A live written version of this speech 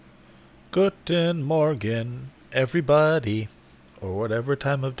Guten Morgen, everybody, or whatever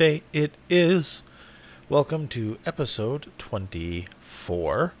time of day it is. Welcome to episode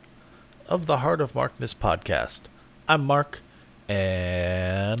 24 of the Heart of Markness podcast. I'm Mark,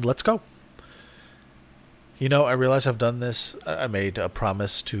 and let's go. You know, I realize I've done this. I made a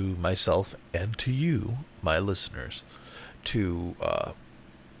promise to myself and to you, my listeners, to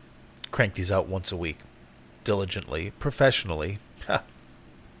crank these out once a week, diligently, professionally,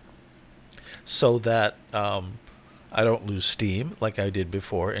 so that I don't lose steam like I did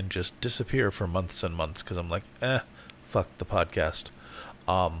before and just disappear for months and months because I'm like, fuck the podcast.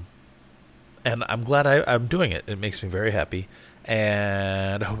 And I'm glad I'm doing it. It makes me very happy,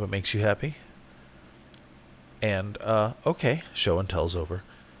 and I hope it makes you happy. And, okay, show and tell's over.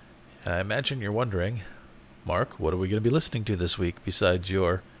 And I imagine you're wondering, Mark, what are we going to be listening to this week besides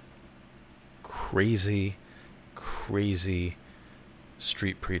your crazy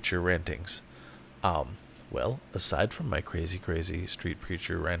street preacher rantings? Well, aside from my crazy street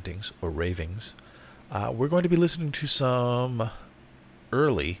preacher rantings or ravings, we're going to be listening to some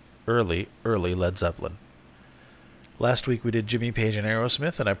early Led Zeppelin. Last week we did Jimmy Page and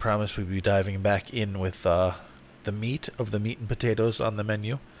Aerosmith, and I promised we'd be diving back in with the meat and potatoes on the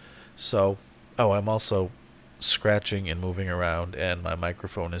menu. So, I'm also scratching and moving around, and my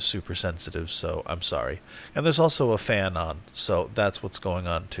microphone is super sensitive, so I'm sorry. And there's also a fan on, so that's what's going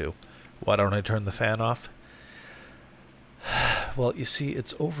on too. Why don't I turn the fan off? Well, you see,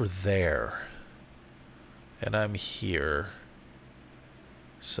 it's over there, and I'm here,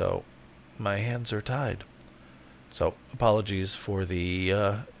 so my hands are tied. So, apologies for the,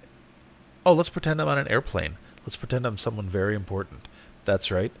 let's pretend I'm on an airplane. Let's pretend I'm someone very important.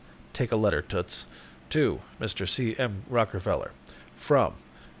 That's right. Take a letter, Toots. To Mr. C.M. Rockefeller from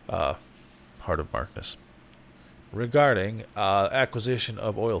Heart of Markness regarding acquisition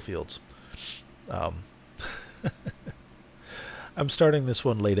of oil fields. I'm starting this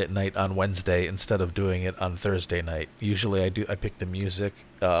one late at night on Wednesday instead of doing it on Thursday night. Usually I pick the music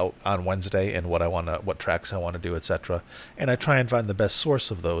on Wednesday and what tracks I want to do, etc. And I try and find the best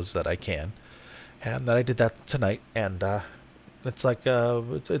source of those that I can. And then I did that tonight, and it's like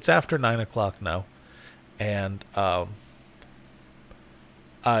it's after 9 o'clock now, and I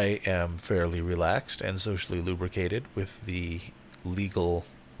am fairly relaxed and socially lubricated with the legal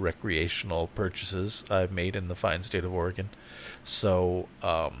recreational purchases I've made in the fine state of Oregon. So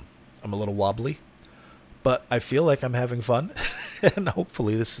I'm a little wobbly, but I feel like I'm having fun, and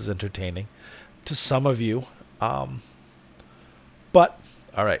hopefully this is entertaining to some of you. But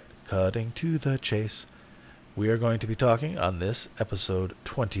all right, cutting to the chase, we are going to be talking on this episode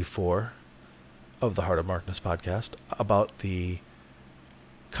 24 of the Heart of Markness podcast about the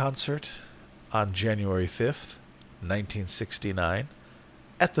concert on January 5th, 1969,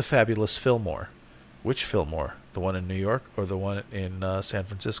 at the fabulous Fillmore. Which Fillmore? The one in New York or the one in San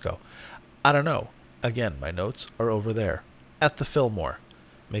Francisco? I don't know. Again, my notes are over there. At the Fillmore.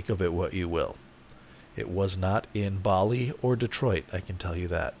 Make of it what you will. It was not in Bali or Detroit, I can tell you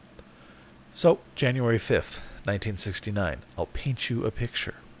that. So, January 5th, 1969. I'll paint you a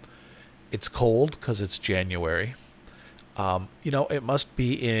picture. It's cold because it's January. It must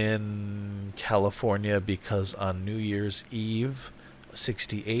be in California because on New Year's Eve,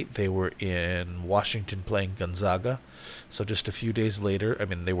 68, they were in Washington playing Gonzaga. So just a few days later,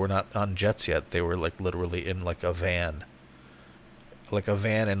 they were not on jets yet. They were literally in a van.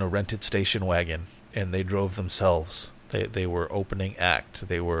 In a rented station wagon, and they drove themselves. They were opening act.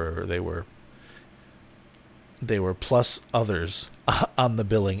 They were plus others on the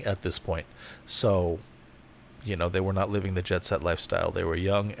billing at this point. So, they were not living the jet set lifestyle. They were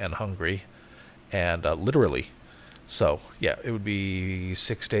young and hungry, and literally. So, yeah, it would be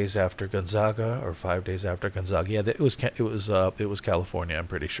 6 days after Gonzaga or 5 days after Gonzaga. Yeah, it was California, I'm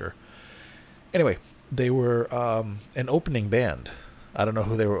pretty sure. Anyway, they were an opening band. I don't know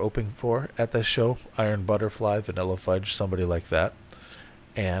who they were opening for at this show. Iron Butterfly, Vanilla Fudge, somebody like that.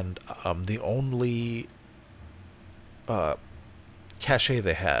 And the only cachet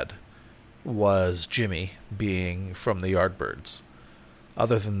they had was Jimmy being from the Yardbirds.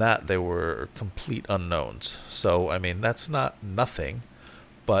 Other than that, they were complete unknowns. So, that's not nothing,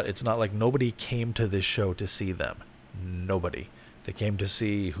 but it's not like nobody came to this show to see them. Nobody. They came to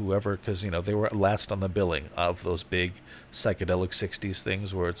see whoever, because, they were last on the billing of those big psychedelic 60s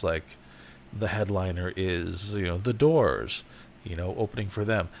things where it's like the headliner is, The Doors, opening for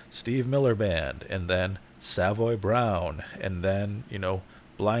them, Steve Miller Band, and then Savoy Brown, and then,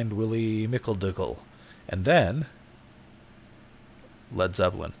 Blind Willie Mickeldickle, and then Led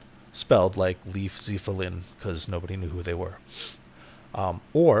Zeppelin, spelled like Leaf Zeppelin because nobody knew who they were.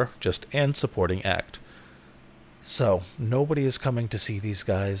 or just and supporting act. So nobody is coming to see these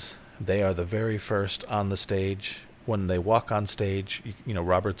guys. They are the very first on the stage. When they walk on stage,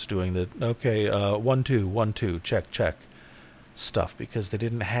 Robert's doing the, okay, 1 2 1 2 check stuff, because they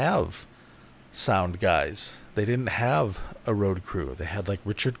didn't have sound guys. They didn't have a road crew. They had like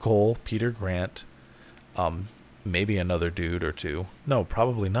Richard Cole, Peter Grant, maybe another dude or two. No,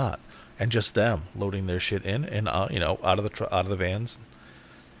 probably not. And just them loading their shit in and out of the vans.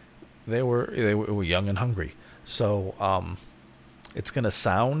 They were young and hungry. So it's gonna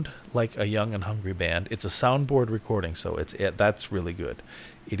sound like a young and hungry band. It's a soundboard recording, so that's really good.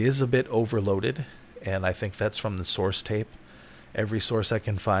 It is a bit overloaded, and I think that's from the source tape. Every source I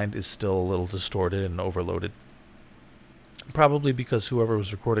can find is still a little distorted and overloaded. Probably because whoever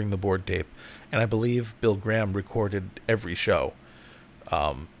was recording the board tape, and I believe Bill Graham recorded every show,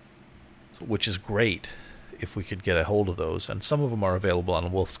 which is great if we could get a hold of those. And some of them are available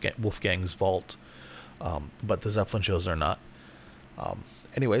on Wolfgang's Vault, but the Zeppelin shows are not.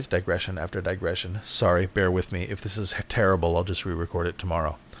 Anyways, digression after digression. Sorry, bear with me. If this is terrible, I'll just re-record it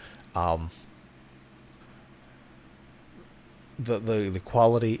tomorrow. The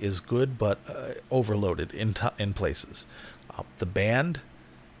quality is good, but overloaded in places. The band,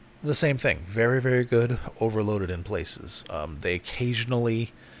 the same thing. Very, very good, overloaded in places. They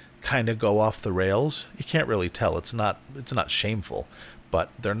occasionally kind of go off the rails. You can't really tell. It's not shameful,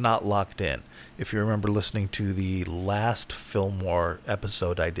 but they're not locked in. If you remember listening to the last Fillmore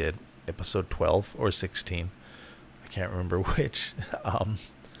episode I did, episode 12 or 16, I can't remember which.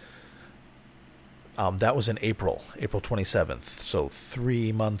 That was in April 27th. So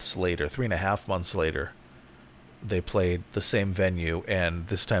 3.5 months later, they played the same venue, and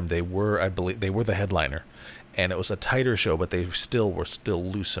this time I believe they were the headliner, and it was a tighter show, but they were still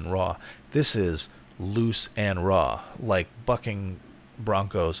loose and raw. This is loose and raw, like bucking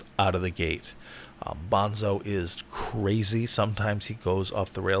Broncos out of the gate. Bonzo is crazy. Sometimes he goes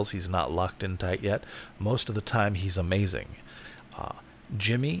off the rails. He's not locked in tight yet. Most of the time, he's amazing.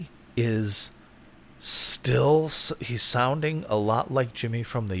 Jimmy is he's sounding a lot like Jimmy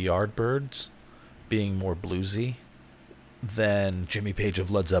from the Yardbirds, being more bluesy than Jimmy Page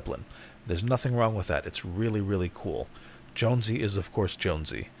of Led Zeppelin. There's nothing wrong with that. It's really, really cool. Jonesy is, of course,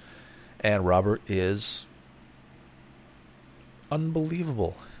 Jonesy. And Robert is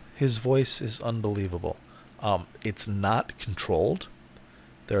unbelievable. His voice is unbelievable. It's not controlled.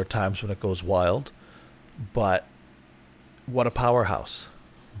 There are times when it goes wild, but what a powerhouse.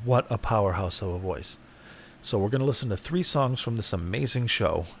 What a powerhouse of a voice. So we're going to listen to 3 songs from this amazing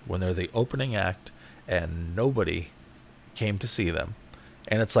show when they're the opening act and nobody came to see them.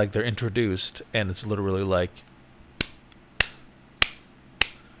 And it's like they're introduced and it's literally like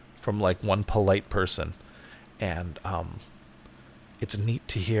from like one polite person. And it's neat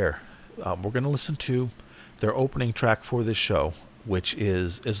to hear. We're going to listen to their opening track for this show, which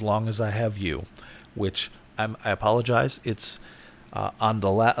is As Long As I Have You, which I apologize. It's on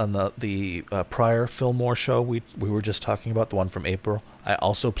the prior Fillmore show we were just talking about, the one from April. I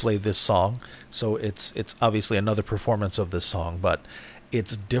also played this song, so it's obviously another performance of this song, but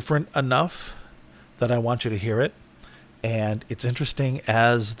it's different enough that I want you to hear it. And it's interesting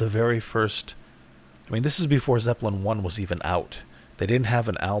as the very first. I mean, this is before Zeppelin 1 was even out. They didn't have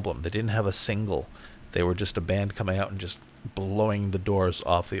an album. They didn't have a single. They were just a band coming out and just blowing the doors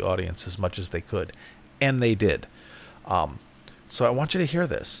off the audience as much as they could. And they did. So I want you to hear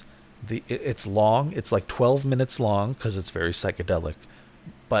this. It's long. It's like 12 minutes long because it's very psychedelic.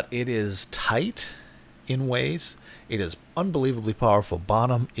 But it is tight in ways. It is unbelievably powerful.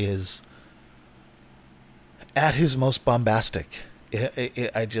 Bonham is at his most bombastic.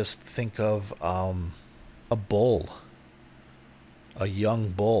 I just think of a bull. A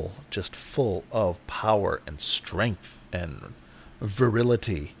young bull, just full of power and strength and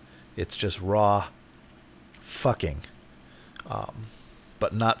virility. It's just raw fucking.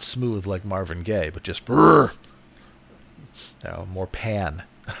 But not smooth like Marvin Gaye, but just more pan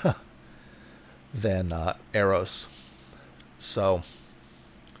than Eros. So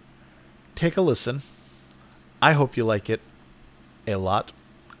take a listen. I hope you like it a lot.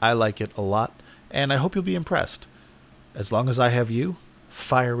 I like it a lot, and I hope you'll be impressed. As Long As I Have You,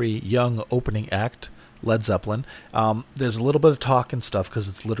 fiery young opening act, Led Zeppelin. There's a little bit of talk and stuff because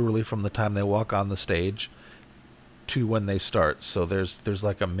it's literally from the time they walk on the stage to when they start. So there's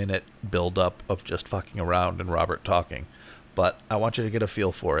like a minute build up of just fucking around and Robert talking. But I want you to get a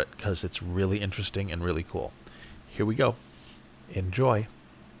feel for it because it's really interesting and really cool. Here we go. Enjoy.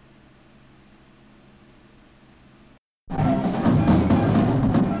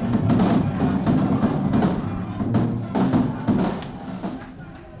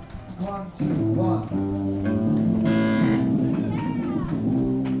 1, 2, 1.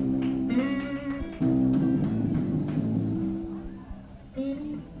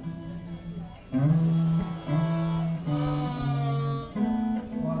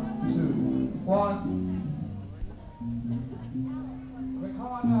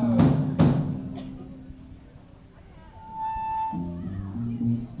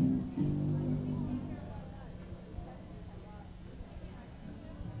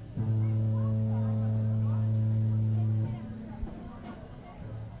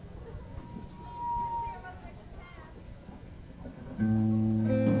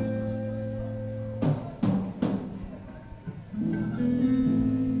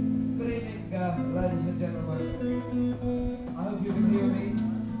 Ladies and gentlemen, I hope you can hear me.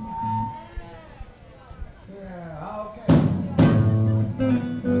 Yeah, okay.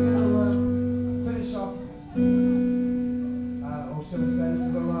 We're going to finish off, or shall we say, this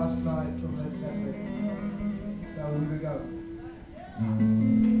is the last night from Led Zeppelin. So here we go.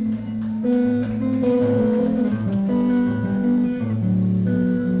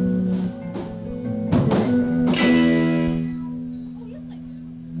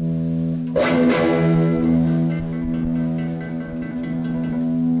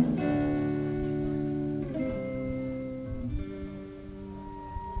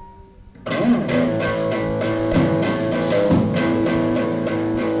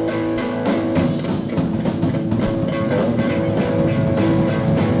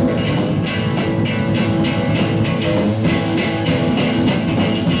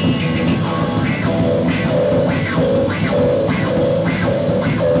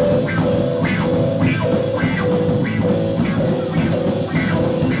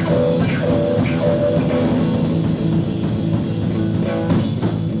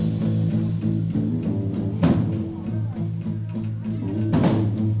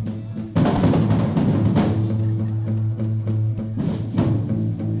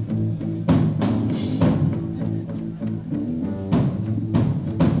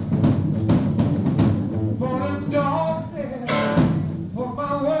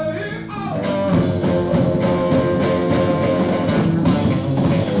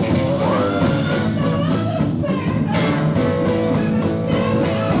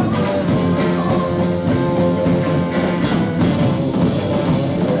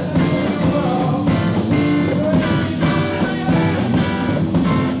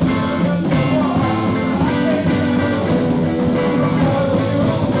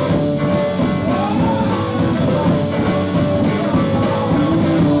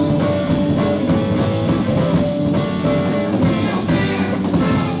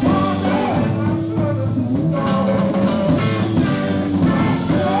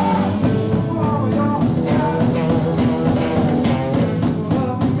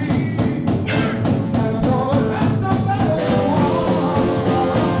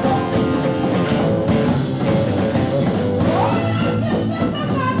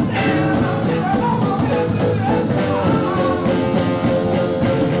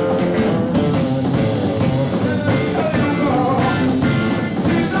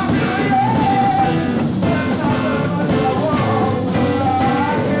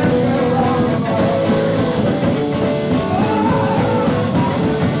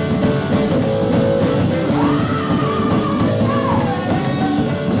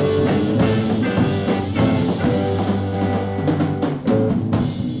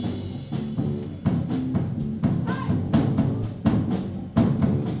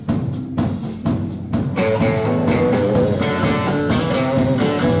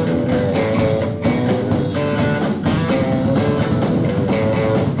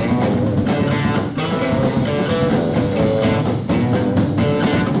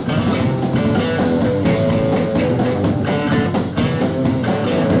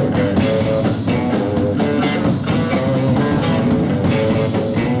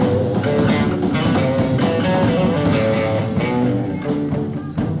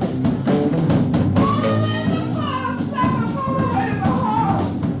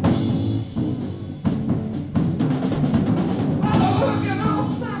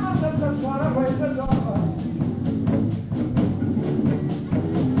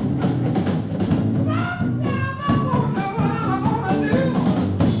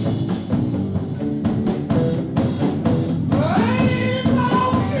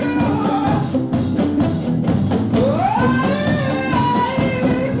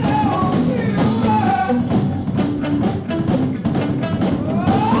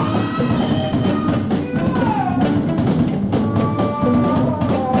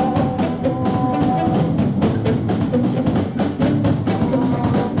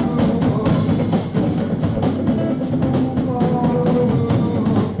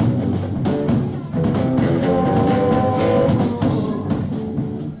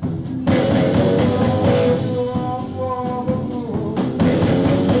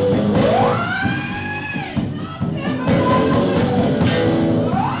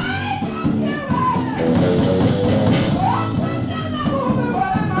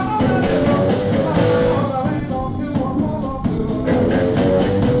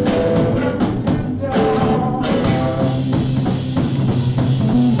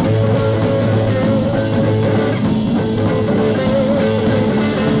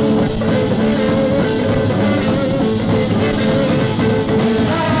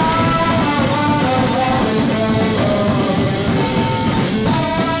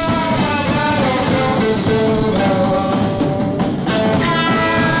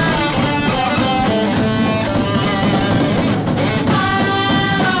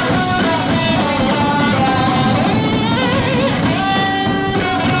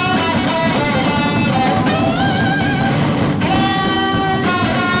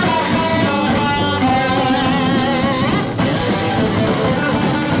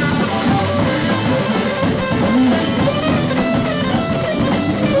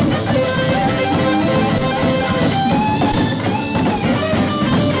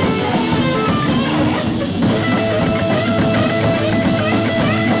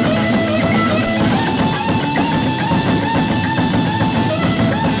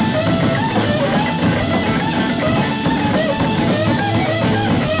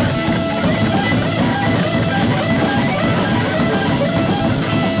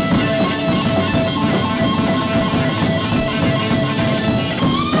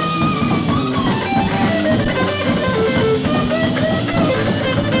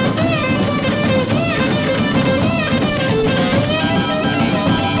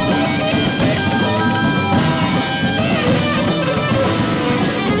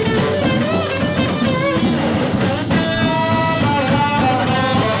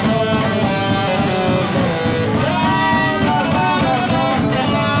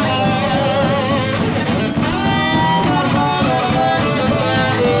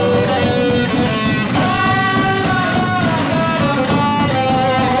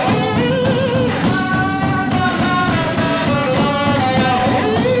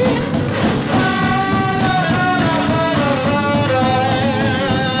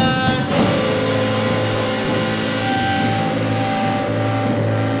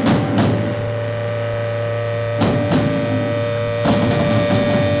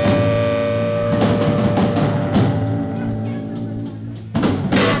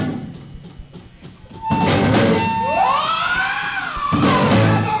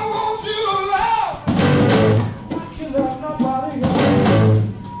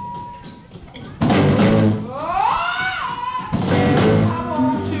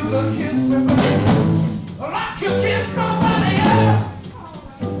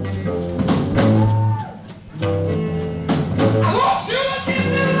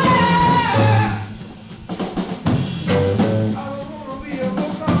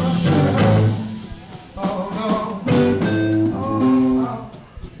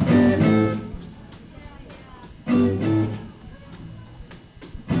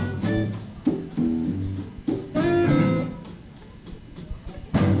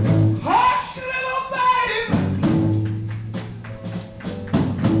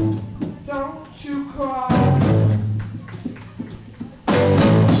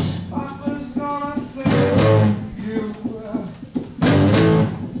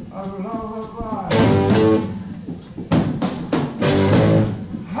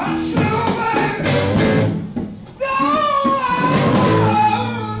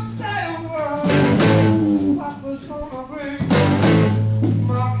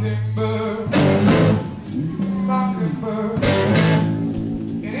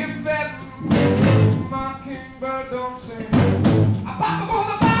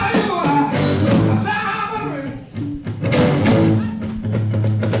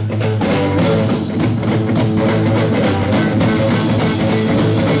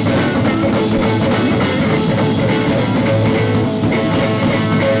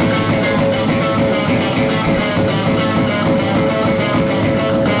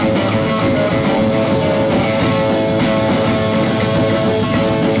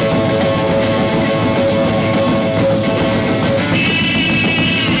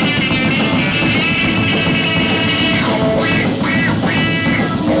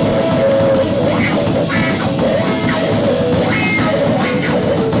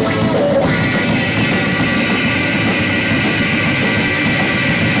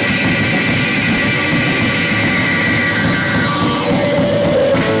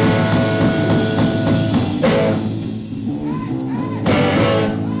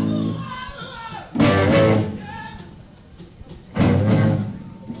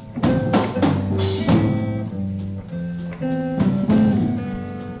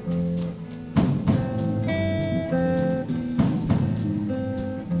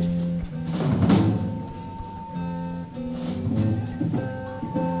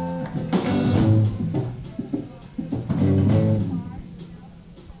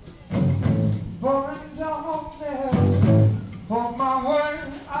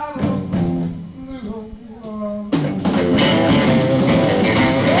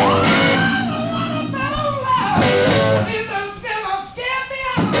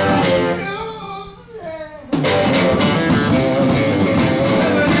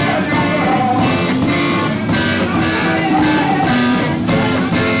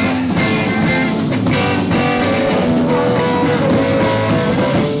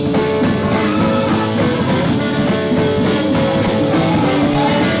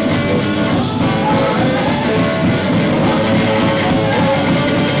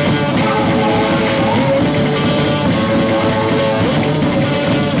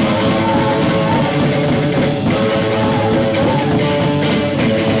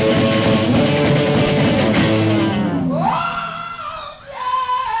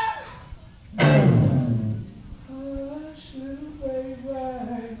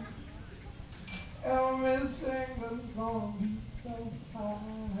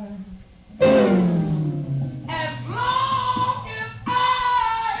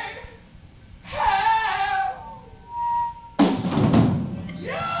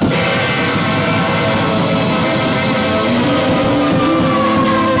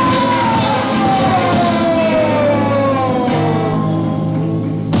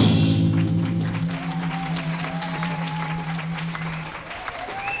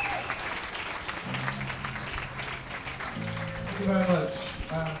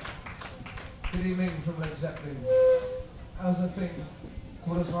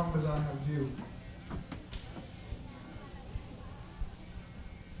 Quite as long as I have you.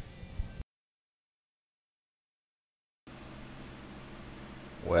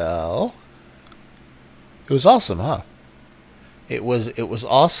 Well, it was awesome, huh? It was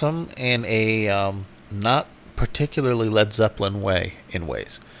awesome in a not particularly Led Zeppelin way in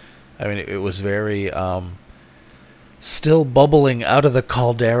ways. I mean, it was very still bubbling out of the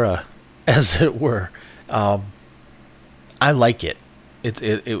caldera, as it were. I like it.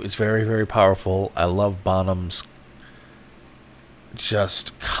 It was very, very powerful. I love Bonham's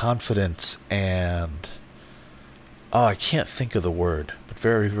just confidence and I can't think of the word, but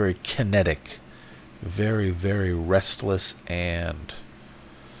very, very kinetic, very, very restless, and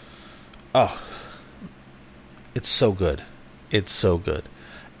oh, it's so good. It's so good.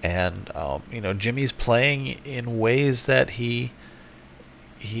 And Jimmy's playing in ways that he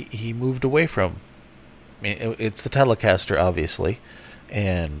moved away from. I mean, it's the Telecaster, obviously,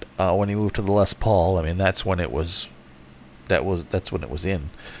 and when he moved to the Les Paul, I mean, that's when it was when it was in.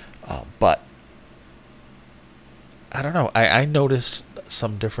 But I don't know. I noticed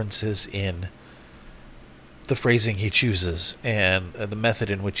some differences in the phrasing he chooses and the method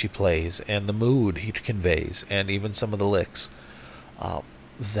in which he plays and the mood he conveys and even some of the licks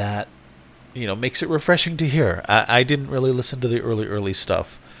that makes it refreshing to hear. I didn't really listen to the early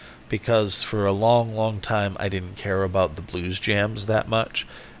stuff because for a long time I didn't care about the blues jams that much,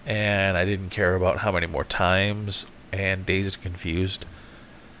 and I didn't care about How Many More Times and Dazed and Confused,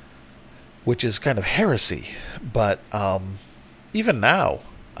 which is kind of heresy. But even now,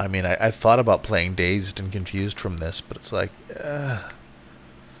 I mean, I thought about playing Dazed and Confused from this, but it's like,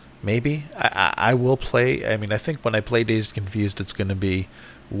 maybe. I will play. I mean, I think when I play Dazed and Confused, it's going to be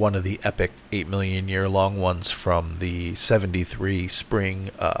one of the epic 8 million year long ones from the 73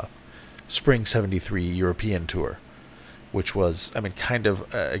 spring 73 European tour, which was, I mean, kind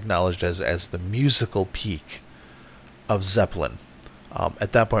of acknowledged as the musical peak of Zeppelin.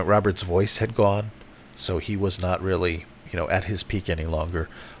 At that point, Robert's voice had gone, so he was not really, at his peak any longer.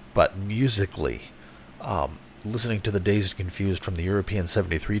 But musically, listening to the Dazed and Confused from the European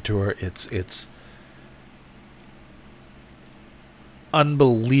 73 tour, it's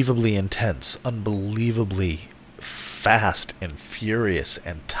unbelievably intense, unbelievably fast and furious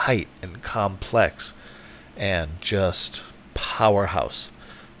and tight and complex and just powerhouse.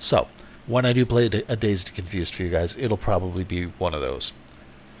 So, when I do play a Dazed and Confused for you guys, it'll probably be one of those.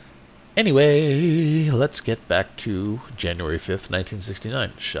 Anyway, let's get back to January 5th,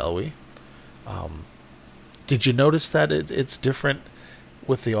 1969, shall we? Did you notice that it's different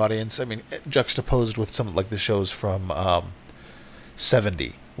with the audience? I mean, juxtaposed with some like the shows from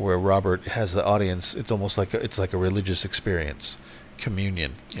 70, where Robert has the audience. It's almost like it's like a religious experience,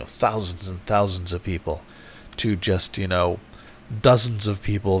 communion. Thousands and thousands of people, to just dozens of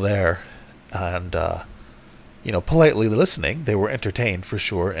people there, and politely listening. They were entertained for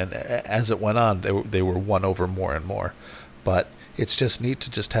sure, and as it went on, they were won over more and more. But it's just neat to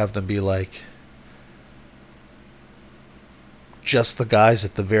just have them be like just the guys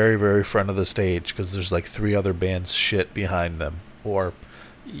at the very, very front of the stage, because there's like 3 other bands shit behind them, or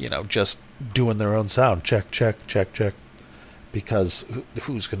just doing their own sound check, because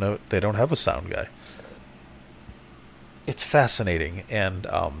who's gonna? They don't have a sound guy. It's fascinating, and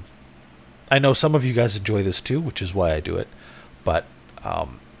I know some of you guys enjoy this too, which is why I do it. But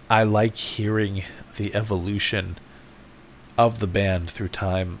I like hearing the evolution of the band through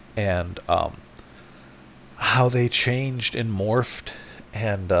time, and how they changed and morphed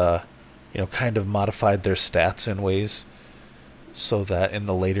and kind of modified their stats in ways so that in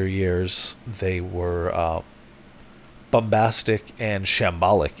the later years they were bombastic and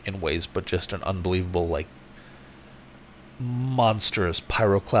shambolic in ways, but just an unbelievable, like, monstrous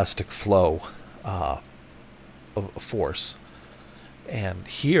pyroclastic flow of force. And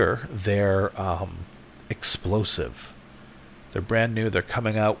here they're explosive. They're brand new. They're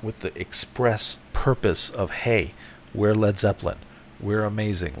coming out with the express purpose of, hey, we're Led Zeppelin. We're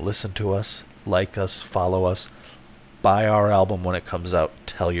amazing. Listen to us, like us, follow us, buy our album when it comes out,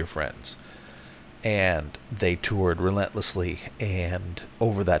 tell your friends. And they toured relentlessly, and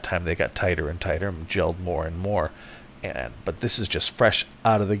over that time they got tighter and tighter and gelled more and more. But this is just fresh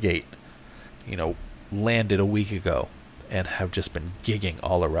out of the gate. Landed a week ago and have just been gigging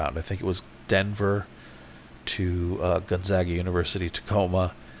all around. I think it was Denver to Gonzaga University,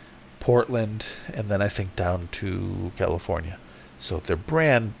 Tacoma, Portland, and then I think down to California. So they're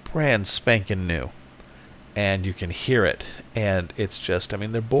brand spanking new, and you can hear it. And it's just, I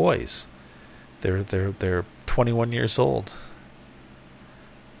mean, they're boys. They're 21 years old.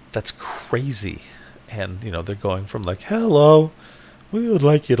 That's crazy. And they're going from like, hello, we would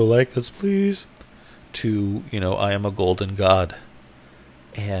like you to like us, please, to, I am a golden god.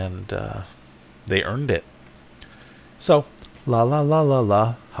 And they earned it. So, la la la la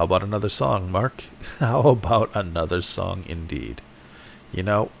la. How about another song, Mark? How about another song indeed?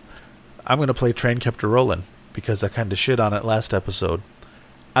 I'm going to play Train Kept A Rollin' because I kind of shit on it last episode.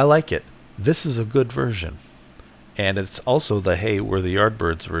 I like it. This is a good version. And it's also the Hey, We're the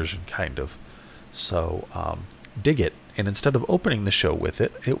Yardbirds version, kind of. So, dig it. And instead of opening the show with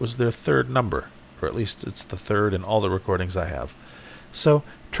it, it was their third number. Or at least it's the third in all the recordings I have. So,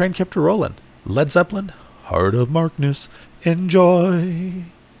 Train Kept A Rollin'. Led Zeppelin, Heart of Darkness. Enjoy.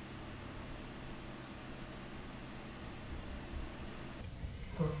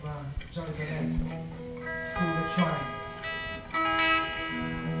 From Johnny Cash, School of Train.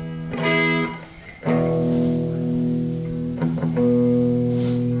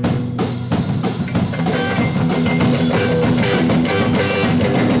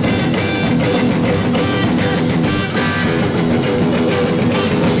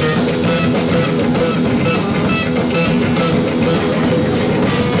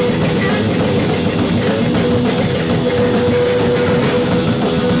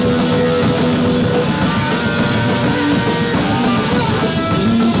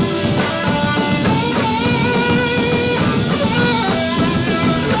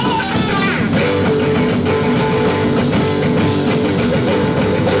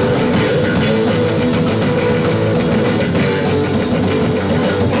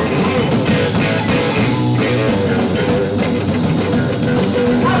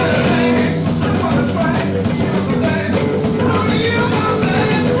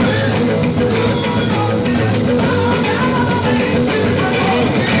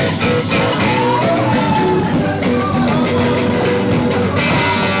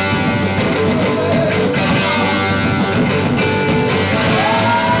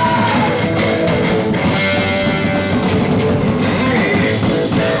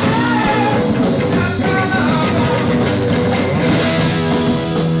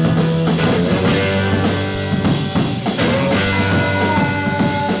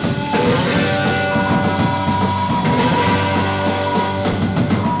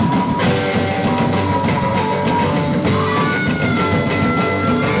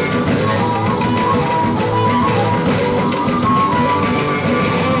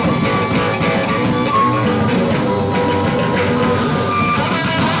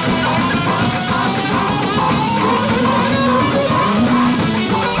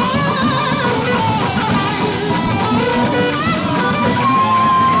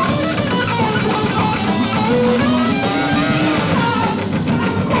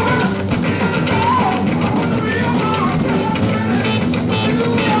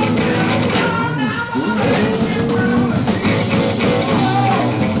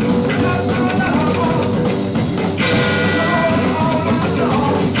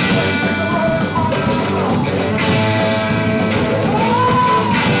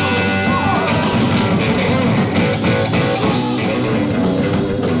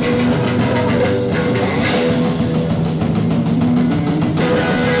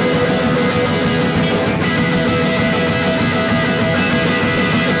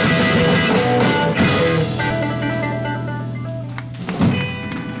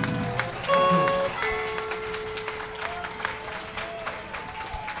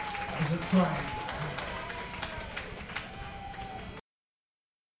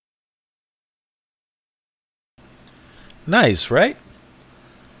 Nice, right?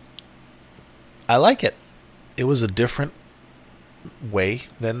 I like it. It was a different way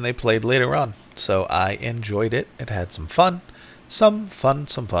than they played later on. So I enjoyed it. It had some fun. Some fun.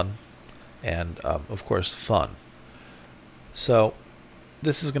 And, of course, fun. So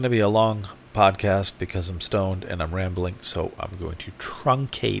this is going to be a long podcast because I'm stoned and I'm rambling. So I'm going to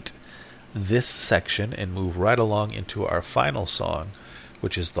truncate this section and move right along into our final song,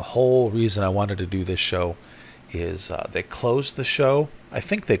 which is the whole reason I wanted to do this show. Is they closed the show. I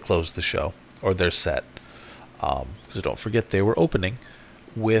think they closed the show, or their set. Because don't forget, they were opening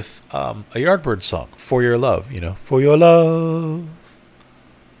with a Yardbird song, For Your Love, For Your Love.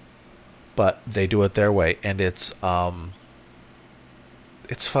 But they do it their way, and it's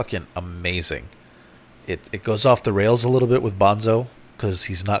fucking amazing. It goes off the rails a little bit with Bonzo, because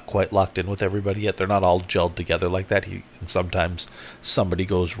he's not quite locked in with everybody yet. They're not all gelled together like that. And sometimes somebody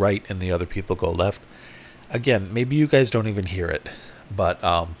goes right and the other people go left. Again, maybe you guys don't even hear it, but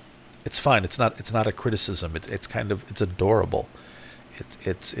it's fine. It's not a criticism. It's adorable.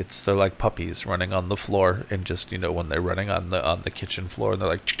 They're like puppies running on the floor, and just when they're running on the kitchen floor, and they're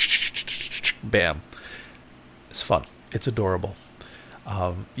like bam. It's fun. It's adorable.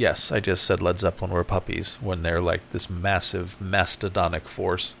 Yes, I just said Led Zeppelin were puppies when they're like this massive mastodonic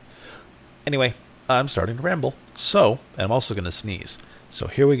force. Anyway, I'm starting to ramble. So, and I'm also going to sneeze. So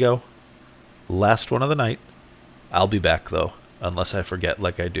here we go. Last one of the night. I'll be back though, unless I forget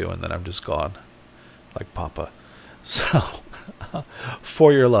like I do and then I'm just gone. Like Papa. So,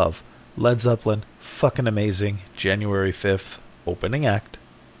 For Your Love, Led Zeppelin, fucking amazing. January 5th, opening act.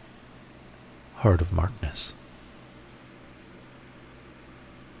 Heart of Markness.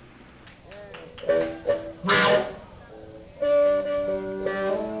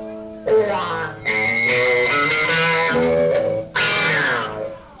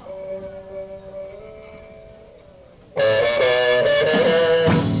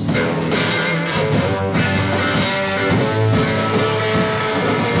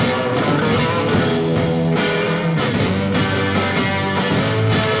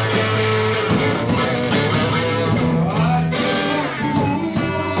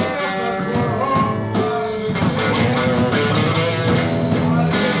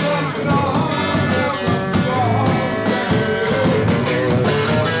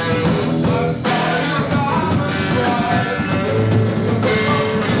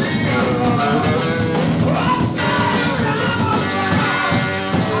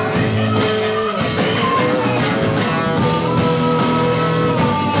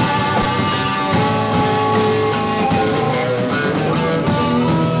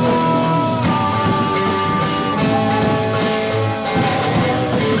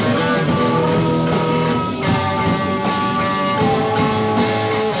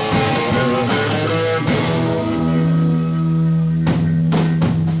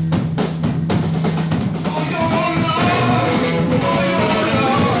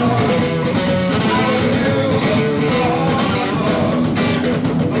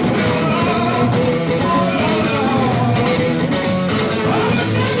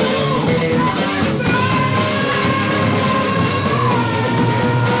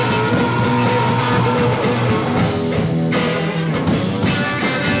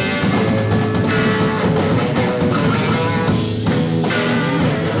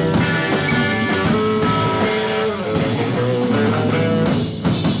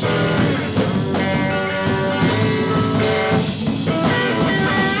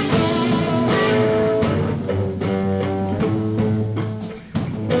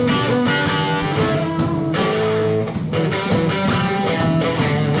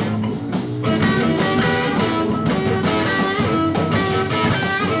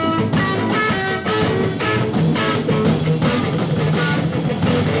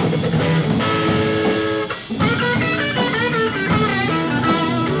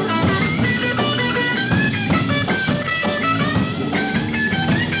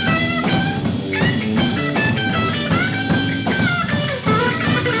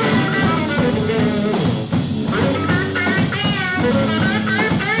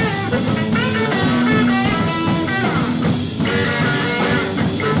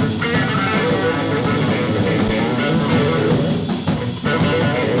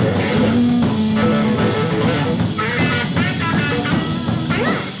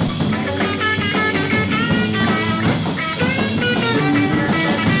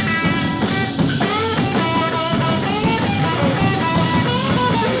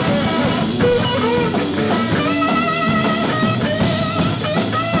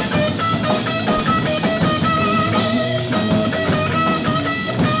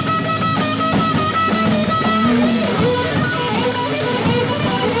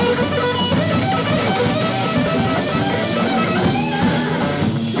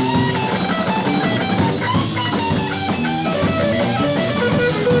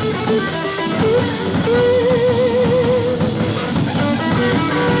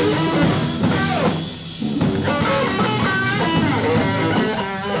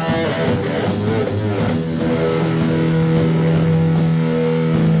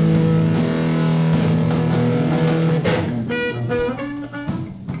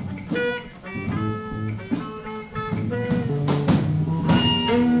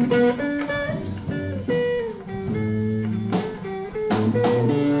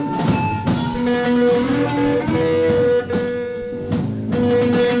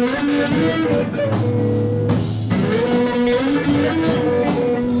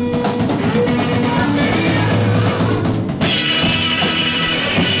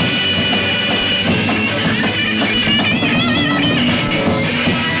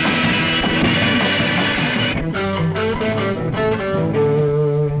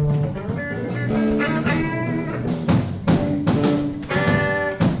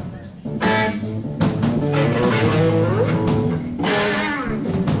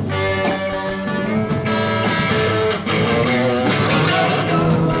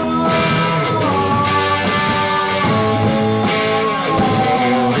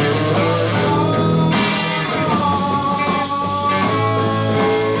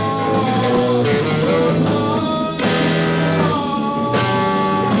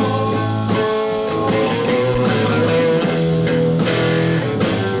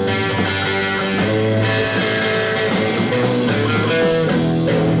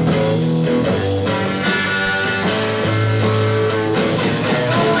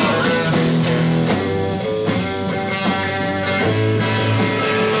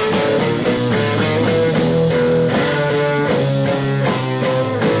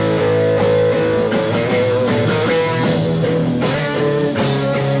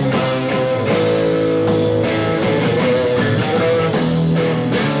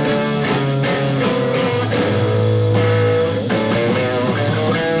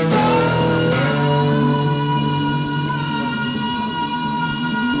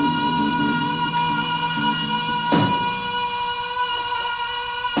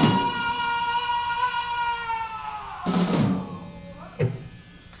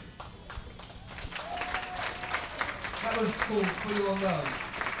 was called For Your Love.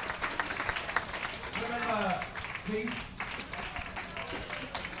 Remember, Pete?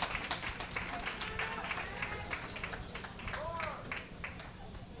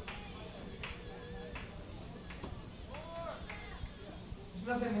 There's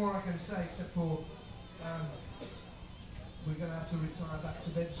nothing more I can say except for we're going to have to retire back to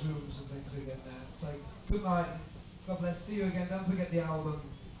bedrooms and things again now. So, good night. God bless. See you again. Don't forget the album.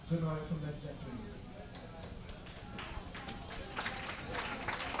 Good night from Led Zeppelin.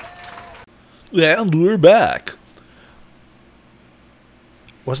 And we're back.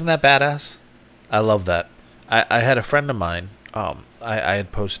 Wasn't that badass? I love that. I had a friend of mine. I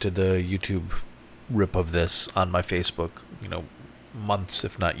had posted the YouTube rip of this on my Facebook, months,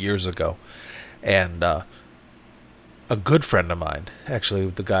 if not years ago. And a good friend of mine, actually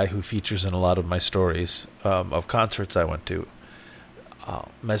the guy who features in a lot of my stories of concerts I went to,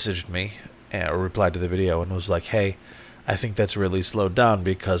 messaged me or replied to the video and was like, hey, I think that's really slowed down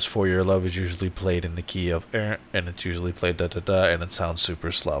because For Your Love is usually played in the key of and it's usually played da-da-da and it sounds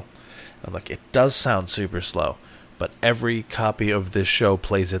super slow. And I'm like, it does sound super slow, but every copy of this show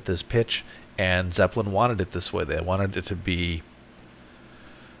plays at this pitch, and Zeppelin wanted it this way. They wanted it to be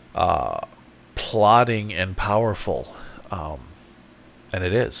plodding and powerful, and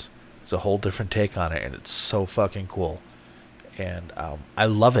it is. It's a whole different take on it, and it's so fucking cool. And I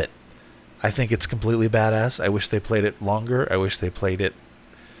love it. I think it's completely badass. I wish they played it longer. I wish there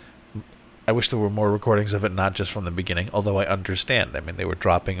were more recordings of it, not just from the beginning, although I understand. I mean, they were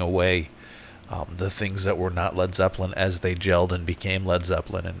dropping away the things that were not Led Zeppelin as they gelled and became Led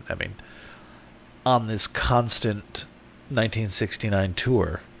Zeppelin. And, I mean, on this constant 1969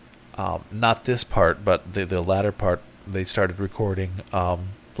 tour, not this part, but the latter part, they started recording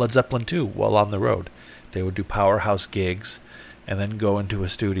Led Zeppelin 2 while on the road. They would do powerhouse gigs and then go into a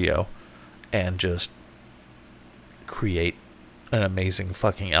studio and just create an amazing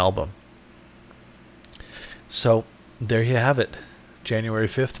fucking album. So, there you have it. January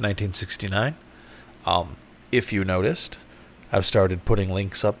 5th, 1969. If you noticed, I've started putting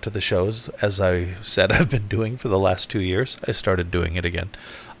links up to the shows, as I said I've been doing for the last 2 years. I started doing it again.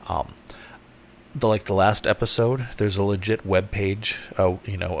 The last episode, there's a legit web page, a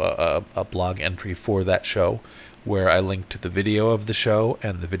blog entry for that show, where I link to the video of the show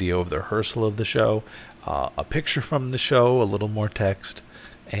and the video of the rehearsal of the show, a picture from the show, a little more text,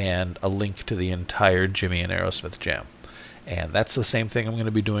 and a link to the entire Jimmy and Aerosmith jam. And that's the same thing I'm going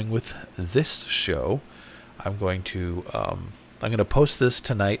to be doing with this show. I'm going to post this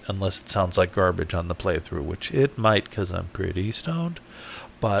tonight, unless it sounds like garbage on the playthrough, which it might, because I'm pretty stoned.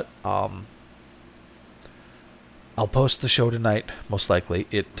 But I'll post the show tonight, most likely.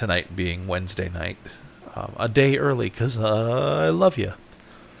 Tonight being Wednesday night. A day early, because I love you.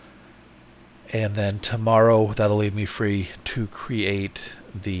 And then tomorrow, that'll leave me free to create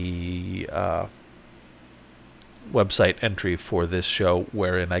the website entry for this show,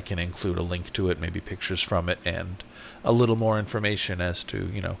 wherein I can include a link to it, maybe pictures from it, and a little more information as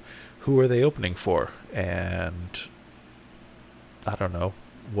to, who are they opening for, and I don't know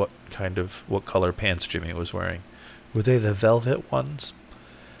what color pants Jimmy was wearing. Were they the velvet ones?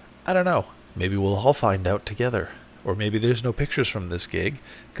 I don't know. Maybe we'll all find out together. Or maybe there's no pictures from this gig,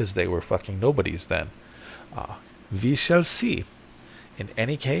 because they were fucking nobodies then. We shall see. In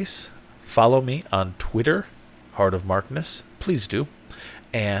any case, follow me on Twitter, Heart of Markness. Please do.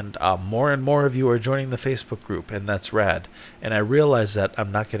 And more and more of you are joining the Facebook group, and that's rad. And I realize that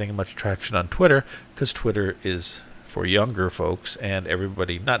I'm not getting much traction on Twitter, because Twitter is for younger folks, and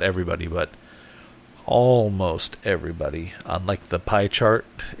everybody, not everybody, but almost everybody. Unlike the pie chart,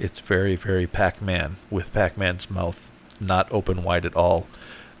 it's very, very Pac-Man, with Pac-Man's mouth not open wide at all.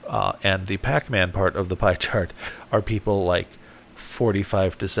 And the Pac-Man part of the pie chart are people like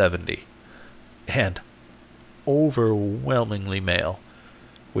 45 to 70. And overwhelmingly male,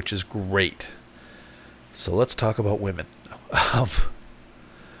 which is great. So let's talk about women.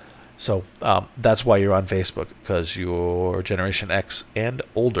 So that's why you're on Facebook, because you're Generation X and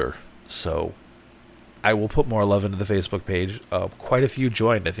older. So I will put more love into the Facebook page. Quite a few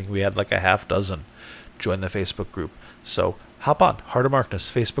joined. I think we had like a half dozen join the Facebook group. So hop on, Heart of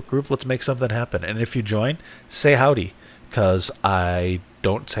Markness Facebook group. Let's make something happen. And if you join, say howdy, because I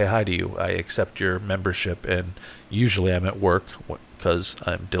don't say hi to you. I accept your membership, and usually I'm at work because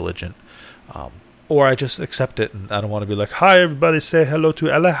I'm diligent. Or I just accept it, and I don't want to be like, hi, everybody, say hello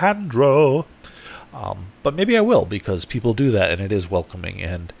to Alejandro. But maybe I will, because people do that, and it is welcoming.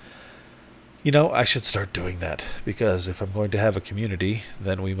 And I should start doing that, because if I'm going to have a community,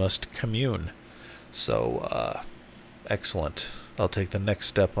 then we must commune. So, excellent. I'll take the next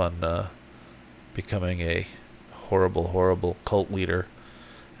step on becoming a horrible, horrible cult leader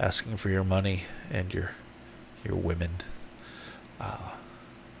asking for your money and your women.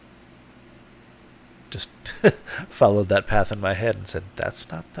 Just followed that path in my head and said,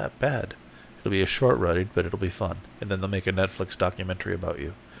 that's not that bad. It'll be a short ride, but it'll be fun. And then they'll make a Netflix documentary about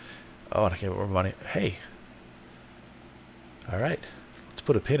you. Oh, and I gave up more money. Hey. All right. Let's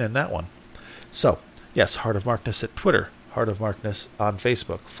put a pin in that one. So, yes, Heart of Markness at Twitter. Heart of Markness on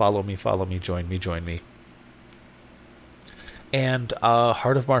Facebook. Follow me, join me. And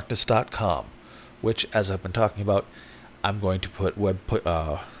heartofmarkness.com, which, as I've been talking about, I'm going to put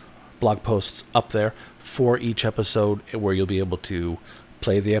blog posts up there for each episode where you'll be able to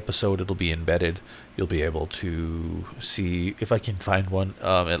play the episode. It'll be embedded. You'll be able to see, if I can find one,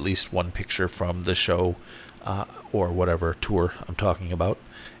 at least one picture from the show or whatever tour I'm talking about,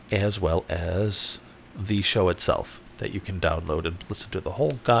 as well as the show itself that you can download and listen to the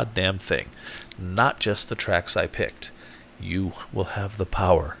whole goddamn thing, not just the tracks I picked. You will have the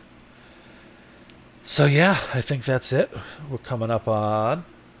power. So yeah, I think that's it. We're coming up on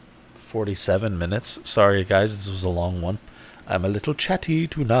 47 minutes. Sorry guys, this was a long one. I'm a little chatty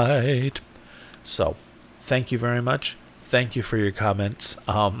tonight. So, thank you very much. Thank you for your comments.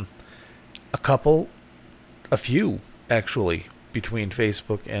 A few actually, between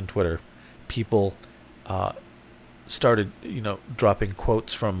Facebook and Twitter. People started, dropping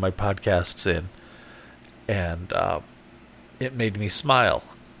quotes from my podcasts in, and it made me smile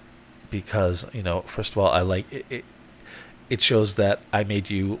because, first of all, I like it. It shows that I made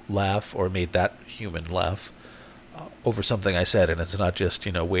you laugh, or made that human laugh, over something I said, and it's not just,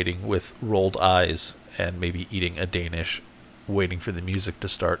 waiting with rolled eyes and maybe eating a Danish, waiting for the music to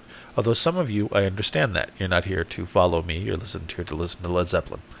start. Although some of you, I understand that. You're not here to follow me. You're here to listen to Led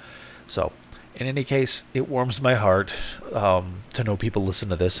Zeppelin. So, in any case, it warms my heart to know people listen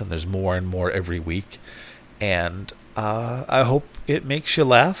to this, and there's more and more every week. And I hope it makes you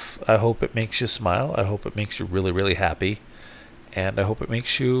laugh. I hope it makes you smile. I hope it makes you really, really happy. And I hope it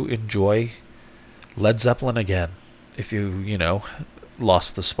makes you enjoy Led Zeppelin again. If you,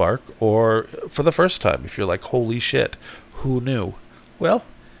 lost the spark, or for the first time, if you're like, holy shit, who knew? Well,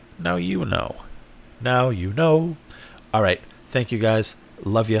 now you know. Now you know. All right. Thank you guys.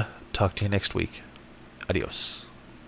 Love you. Talk to you next week. Adios.